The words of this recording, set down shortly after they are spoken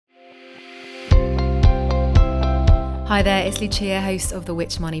Hi there, it's Lucia, host of the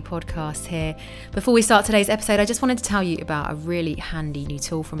Which Money podcast here. Before we start today's episode, I just wanted to tell you about a really handy new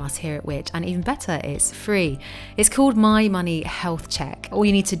tool from us here at Which, and even better, it's free. It's called My Money Health Check. All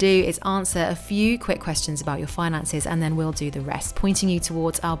you need to do is answer a few quick questions about your finances, and then we'll do the rest, pointing you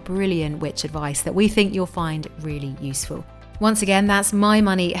towards our brilliant Which advice that we think you'll find really useful. Once again, that's My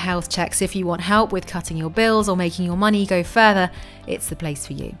Money Health Checks. If you want help with cutting your bills or making your money go further, it's the place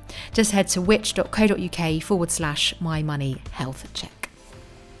for you. Just head to which.co.uk/My Money Health Check.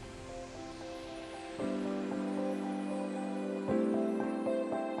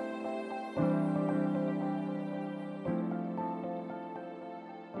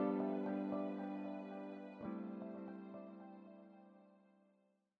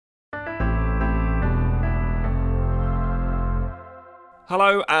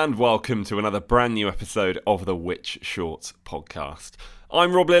 Hello and welcome to another brand new episode of the Which Shorts podcast.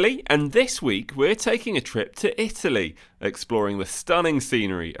 I'm Rob Lilly, and this week we're taking a trip to Italy, exploring the stunning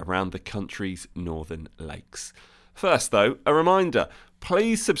scenery around the country's northern lakes. First though, a reminder,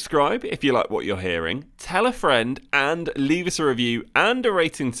 please subscribe if you like what you're hearing, tell a friend and leave us a review and a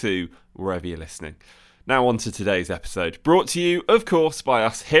rating too, wherever you're listening. Now on to today's episode, brought to you of course by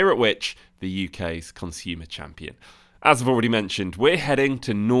us here at Which, the UK's consumer champion. As I've already mentioned, we're heading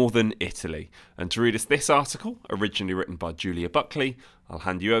to northern Italy, and to read us this article, originally written by Julia Buckley, I'll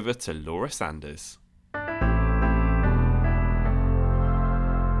hand you over to Laura Sanders.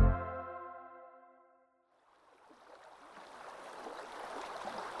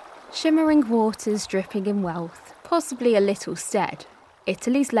 Shimmering waters dripping in wealth, possibly a little stead.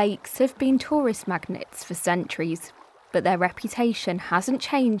 Italy's lakes have been tourist magnets for centuries, but their reputation hasn't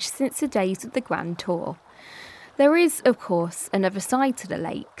changed since the days of the Grand Tour. There is, of course, another side to the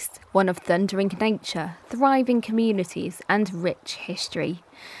lakes, one of thundering nature, thriving communities and rich history.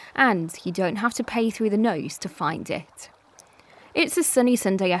 And you don't have to pay through the nose to find it. It's a sunny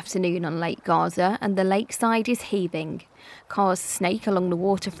Sunday afternoon on Lake Garda and the lakeside is heaving. Cars snake along the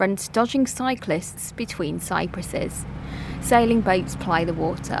waterfront, dodging cyclists between cypresses. Sailing boats ply the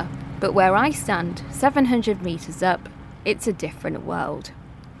water, but where I stand, 700 metres up, it's a different world.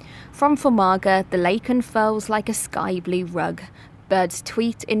 From Formaga, the lake unfurls like a sky-blue rug. Birds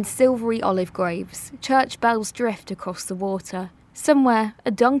tweet in silvery olive groves. Church bells drift across the water. Somewhere,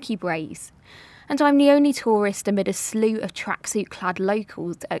 a donkey brays. And I'm the only tourist amid a slew of tracksuit-clad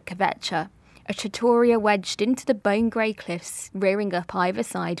locals at Caveccia, a trattoria wedged into the bone-grey cliffs rearing up either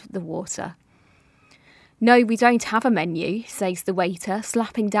side of the water. "No, we don't have a menu," says the waiter,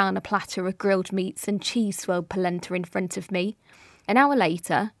 slapping down a platter of grilled meats and cheese-swirled polenta in front of me. An hour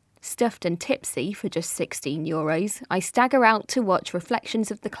later, stuffed and tipsy for just €16, I stagger out to watch reflections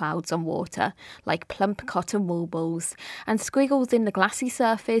of the clouds on water, like plump cotton wool balls, and squiggles in the glassy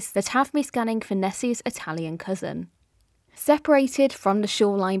surface that have me scanning for Nessie's Italian cousin. Separated from the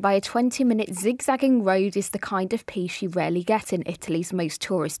shoreline by a 20-minute zigzagging road is the kind of peace you rarely get in Italy's most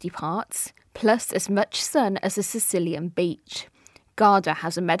touristy parts, plus as much sun as a Sicilian beach. Garda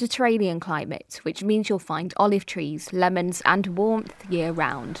has a Mediterranean climate, which means you'll find olive trees, lemons and warmth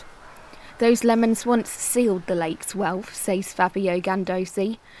year-round. Those lemons once sealed the lake's wealth, says Fabio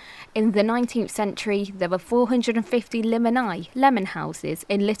Gandosi. In the 19th century, there were 450 limoni, lemon houses,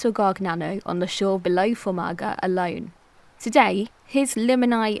 in Little Gargnano on the shore below Formaga alone. Today, his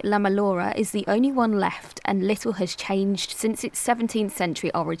Limoni La Malora is the only one left, and little has changed since its 17th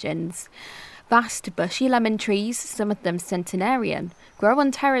century origins. Vast bushy lemon trees, some of them centenarian, grow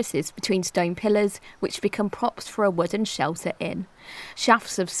on terraces between stone pillars which become props for a wooden shelter inn.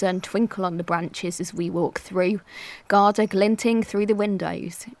 Shafts of sun twinkle on the branches as we walk through, Garda glinting through the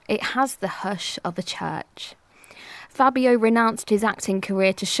windows. It has the hush of a church. Fabio renounced his acting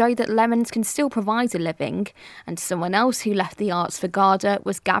career to show that lemons can still provide a living, and someone else who left the arts for Garda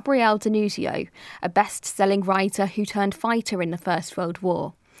was Gabriele D'Annunzio, a best-selling writer who turned fighter in the First World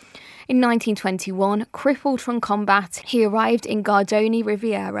War. In 1921, crippled from combat, he arrived in Gardone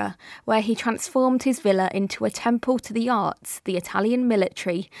Riviera, where he transformed his villa into a temple to the arts, the Italian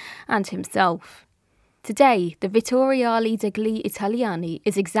military, and himself. Today, the Vittoriale degli Italiani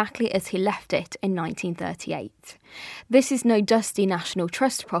is exactly as he left it in 1938. This is no dusty National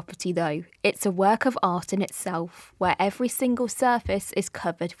Trust property though, it's a work of art in itself, where every single surface is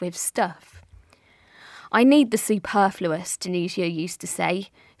covered with stuff. "I need the superfluous," D'Annunzio used to say.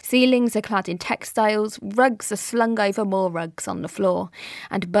 Ceilings are clad in textiles, rugs are slung over more rugs on the floor,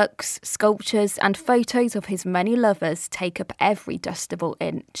 and books, sculptures and photos of his many lovers take up every dustable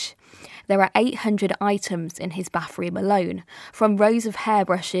inch. There are 800 items in his bathroom alone, from rows of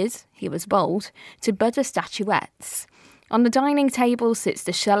hairbrushes, he was bold, to Buddha statuettes. On the dining table sits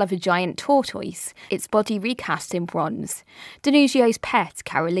the shell of a giant tortoise, its body recast in bronze. D'Annunzio's pet,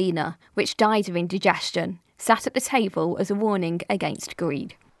 Carolina, which died of indigestion, sat at the table as a warning against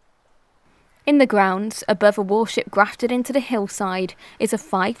greed. In the grounds, above a warship grafted into the hillside, is a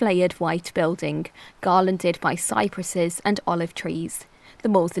 5-layered white building, garlanded by cypresses and olive trees. The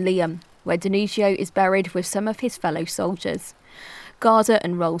mausoleum, where D'Annunzio is buried with some of his fellow soldiers. Garda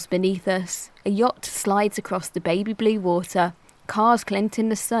unrolls beneath us, a yacht slides across the baby blue water, cars glint in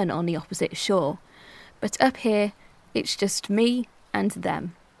the sun on the opposite shore. But up here, it's just me and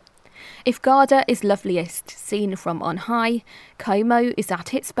them. If Garda is loveliest seen from on high, Como is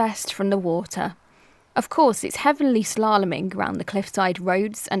at its best from the water. Of course, it's heavenly slaloming around the cliffside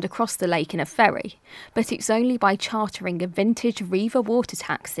roads and across the lake in a ferry, but it's only by chartering a vintage Riva water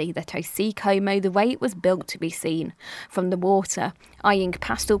taxi that I see Como the way it was built to be seen, from the water, eyeing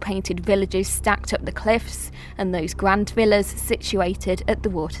pastel-painted villages stacked up the cliffs and those grand villas situated at the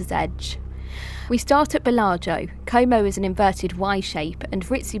water's edge. We start at Bellagio. Como is an inverted Y shape, and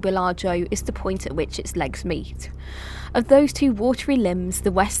Ritzy Bellagio is the point at which its legs meet. Of those two watery limbs,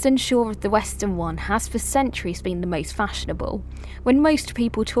 the western shore of the western one has for centuries been the most fashionable. When most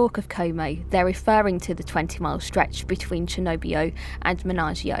people talk of Como, they're referring to the 20-mile stretch between Cenobbio and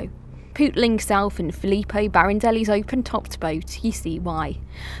Menaggio. Pootling south in Filippo Barandelli's open-topped boat, you see why.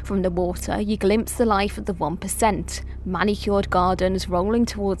 From the water, you glimpse the life of the 1%, manicured gardens rolling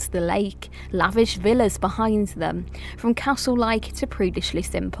towards the lake, lavish villas behind them, from castle-like to prudishly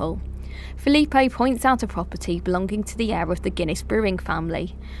simple. Filippo points out a property belonging to the heir of the Guinness brewing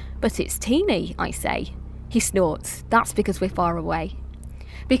family. But it's teeny, I say. He snorts. That's because we're far away.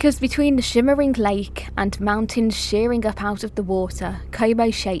 Because between the shimmering lake and mountains shearing up out of the water, Como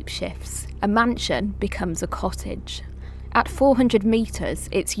shapeshifts. A mansion becomes a cottage. At 400 metres,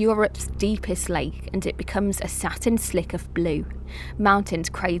 it's Europe's deepest lake, and it becomes a satin slick of blue. Mountains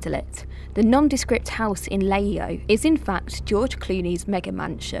cradle it. The nondescript house in Laio is in fact George Clooney's mega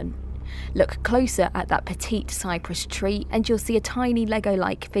mansion. Look closer at that petite cypress tree and you'll see a tiny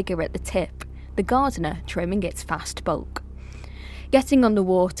Lego-like figure at the tip, the gardener trimming its fast bulk. Getting on the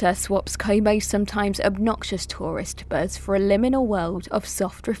water swaps Como's sometimes obnoxious tourist buzz for a liminal world of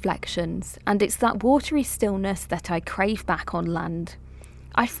soft reflections, and it's that watery stillness that I crave back on land.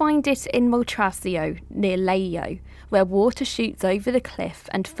 I find it in Moltrasio, near Laio, where water shoots over the cliff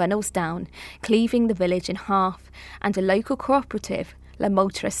and funnels down, cleaving the village in half, and a local cooperative, La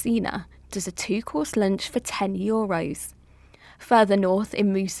Moltrasina, does a 2-course lunch for €10. Further north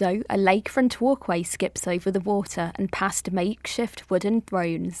in Muso, a lakefront walkway skips over the water and past makeshift wooden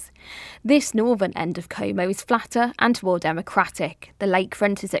thrones. This northern end of Como is flatter and more democratic. The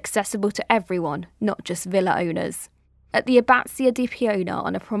lakefront is accessible to everyone, not just villa owners. At the Abbazia di Piona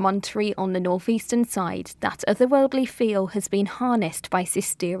on a promontory on the northeastern side, that otherworldly feel has been harnessed by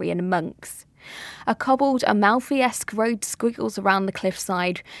Cistercian monks. A cobbled Amalfi-esque road squiggles around the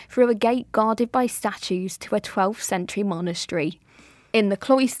cliffside through a gate guarded by statues to a 12th century monastery. In the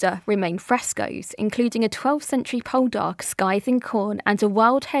cloister remain frescoes, including a 12th century poldark scything corn and a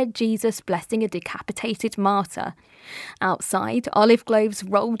wild-haired Jesus blessing a decapitated martyr. Outside, olive groves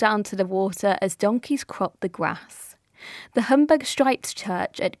roll down to the water as donkeys crop the grass. The humbug-striped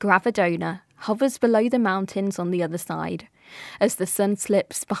church at Gravadona hovers below the mountains on the other side. As the sun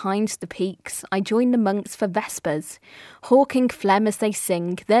slips behind the peaks, I join the monks for Vespers. Hawking phlegm as they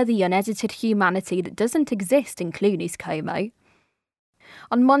sing, they're the unedited humanity that doesn't exist in Clooney's Como.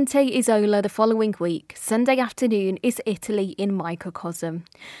 On Monte Isola the following week, Sunday afternoon, is Italy in microcosm.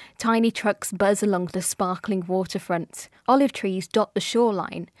 Tiny trucks buzz along the sparkling waterfront. Olive trees dot the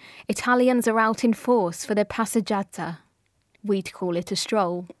shoreline. Italians are out in force for their passeggiata. We'd call it a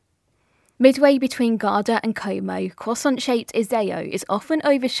stroll. Midway between Garda and Como, croissant-shaped Iseo is often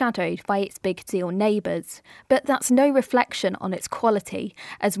overshadowed by its big deal neighbours, but that's no reflection on its quality,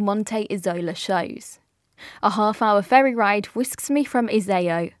 as Monte Isola shows. A half-hour ferry ride whisks me from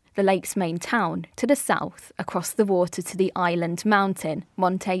Iseo, the lake's main town, to the south, across the water to the island mountain,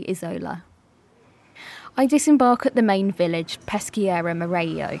 Monte Isola. I disembark at the main village, Peschiera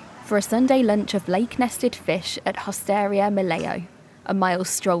Mareo, for a Sunday lunch of lake-nested fish at Osteria Mileo. A mile's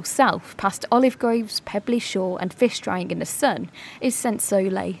stroll south, past olive groves, pebbly shore and fish drying in the sun, is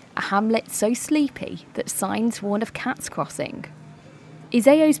Sensole, a hamlet so sleepy that signs warn of cats crossing.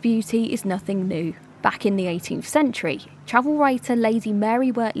 Iseo's beauty is nothing new. Back in the 18th century, travel writer Lady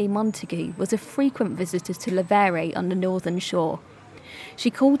Mary Wortley Montagu was a frequent visitor to Levere on the northern shore. She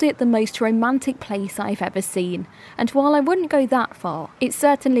called it the most romantic place I've ever seen, and while I wouldn't go that far, it's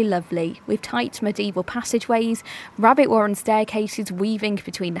certainly lovely, with tight medieval passageways, rabbit warren staircases weaving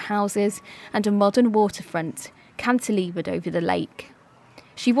between the houses, and a modern waterfront. cantilevered over the lake.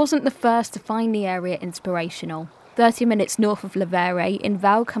 She wasn't the first to find the area inspirational. 30 minutes north of Lavere in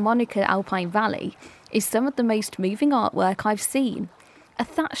Val Camonica Alpine Valley is some of the most moving artwork I've seen. A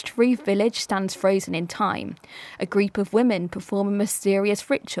thatched roof village stands frozen in time. A group of women perform a mysterious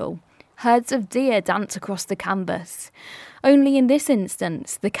ritual. Herds of deer dance across the canvas. Only in this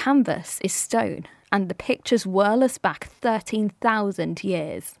instance, the canvas is stone, and the pictures whirl us back 13,000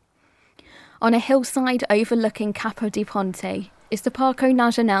 years. On a hillside overlooking Capo di Ponte is the Parco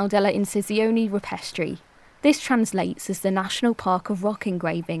Nazionale delle Incisioni Rupestri. This translates as the National Park of Rock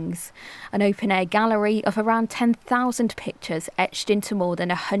Engravings, an open-air gallery of around 10,000 pictures etched into more than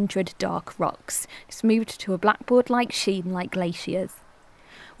 100 dark rocks, smoothed to a blackboard-like sheen like glaciers.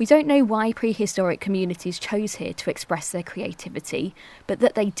 We don't know why prehistoric communities chose here to express their creativity, but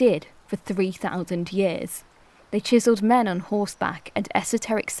that they did for 3,000 years. They chiselled men on horseback and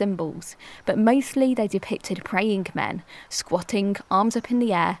esoteric symbols, but mostly they depicted praying men, squatting, arms up in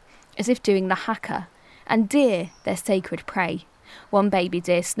the air, as if doing the haka, and deer, their sacred prey. One baby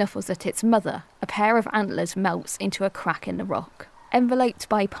deer snuffles at its mother, a pair of antlers melts into a crack in the rock. Enveloped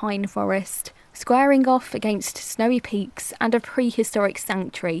by pine forest, squaring off against snowy peaks and a prehistoric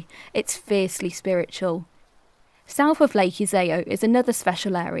sanctuary, it's fiercely spiritual. South of Lake Iseo is another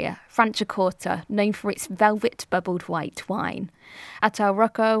special area, Franciacorta, known for its velvet bubbled white wine. At our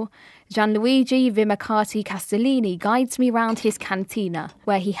Rocco, Gianluigi Vimacati Castellini guides me round his cantina,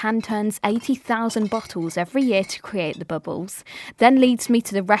 where he hand-turns 80,000 bottles every year to create the bubbles, then leads me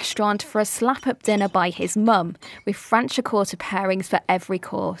to the restaurant for a slap-up dinner by his mum, with Franciacorta pairings for every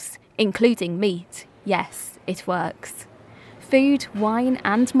course, including meat. Yes, it works. Food, wine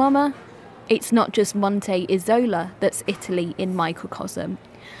and mama? It's not just Monte Isola that's Italy in microcosm.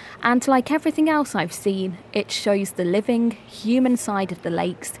 And like everything else I've seen, it shows the living, human side of the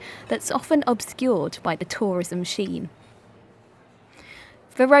lakes that's often obscured by the tourism sheen.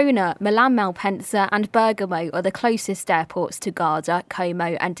 Verona, Milan Malpensa and Bergamo are the closest airports to Garda,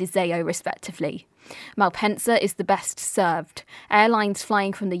 Como and Iseo respectively. Malpensa is the best served. Airlines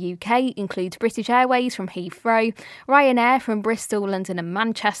flying from the UK include British Airways from Heathrow, Ryanair from Bristol, London and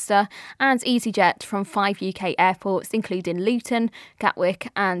Manchester, and EasyJet from 5 UK airports including Luton, Gatwick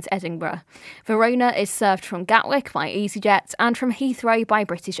and Edinburgh. Verona is served from Gatwick by EasyJet and from Heathrow by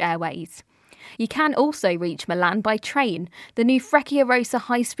British Airways. You can also reach Milan by train. The new Frecciarossa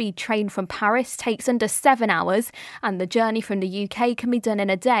high-speed train from Paris takes under 7 hours, and the journey from the UK can be done in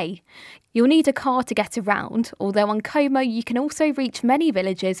a day. You'll need a car to get around, although on Como you can also reach many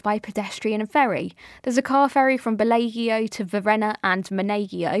villages by pedestrian ferry. There's a car ferry from Bellagio to Varenna and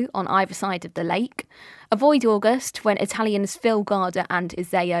Menaggio on either side of the lake. Avoid August, when Italians fill Garda and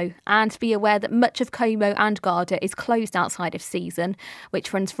Iseo, and be aware that much of Como and Garda is closed outside of season,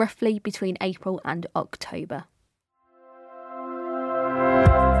 which runs roughly between April and October.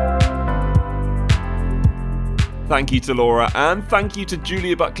 Thank you to Laura, and thank you to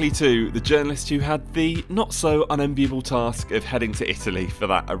Julia Buckley too, the journalist who had the not-so-unenviable task of heading to Italy for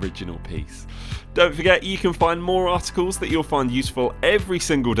that original piece. Don't forget, you can find more articles that you'll find useful every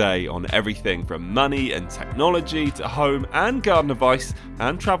single day on everything from money and technology to home and garden advice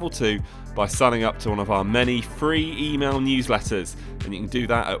and travel too by signing up to one of our many free email newsletters, and you can do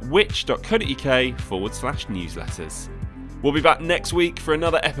that at which.co.uk/newsletters. We'll be back next week for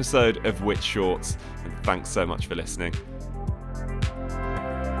another episode of Which Shorts, and thanks so much for listening.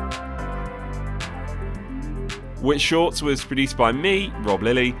 Which Shorts was produced by me, Rob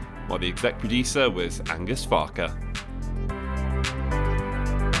Lilly, while the exec producer was Angus Farker.